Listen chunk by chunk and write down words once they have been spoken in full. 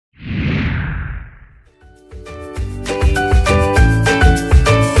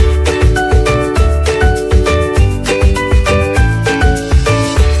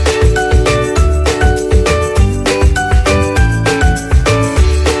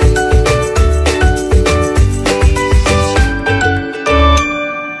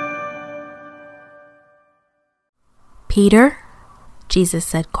"Peter," Jesus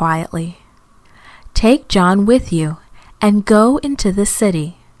said quietly, "take John with you and go into the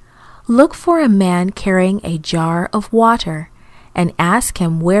city. Look for a man carrying a jar of water and ask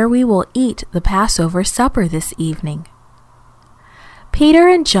him where we will eat the Passover supper this evening." Peter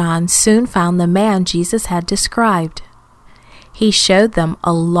and John soon found the man Jesus had described. He showed them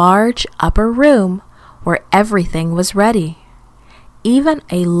a large upper room where everything was ready, even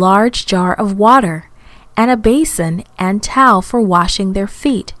a large jar of water and a basin and towel for washing their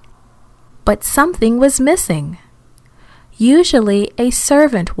feet. But something was missing. Usually a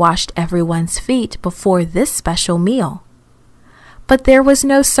servant washed everyone's feet before this special meal. But there was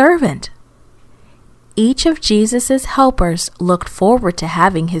no servant. Each of Jesus' helpers looked forward to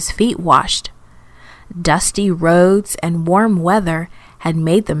having his feet washed. Dusty roads and warm weather had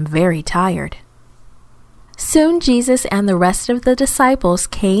made them very tired. Soon Jesus and the rest of the disciples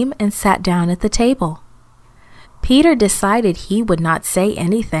came and sat down at the table. Peter decided he would not say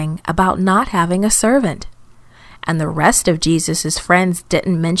anything about not having a servant, and the rest of Jesus' friends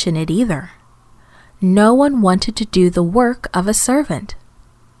didn't mention it either. No one wanted to do the work of a servant.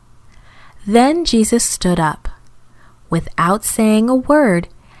 Then Jesus stood up. Without saying a word,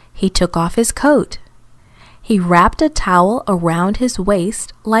 he took off his coat. He wrapped a towel around his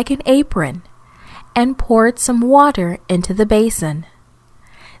waist like an apron and poured some water into the basin.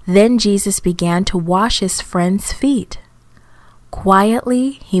 Then Jesus began to wash his friends' feet.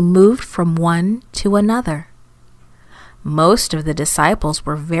 Quietly, he moved from one to another. Most of the disciples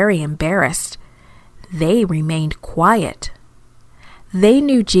were very embarrassed. They remained quiet. They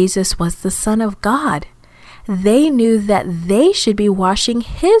knew Jesus was the Son of God. They knew that they should be washing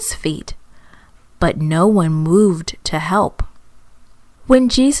his feet, but no one moved to help. When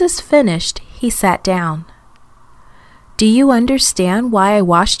Jesus finished, he sat down. "Do you understand why I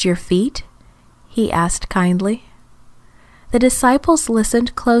washed your feet?" he asked kindly. The disciples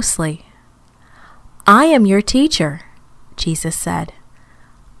listened closely. "I am your teacher," Jesus said.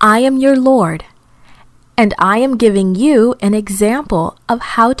 "I am your Lord. And I am giving you an example of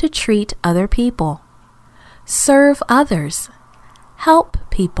how to treat other people. Serve others. Help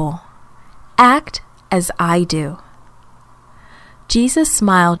people. Act as I do." Jesus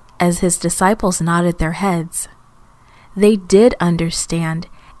smiled as his disciples nodded their heads. They did understand,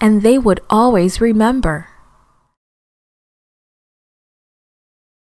 and they would always remember.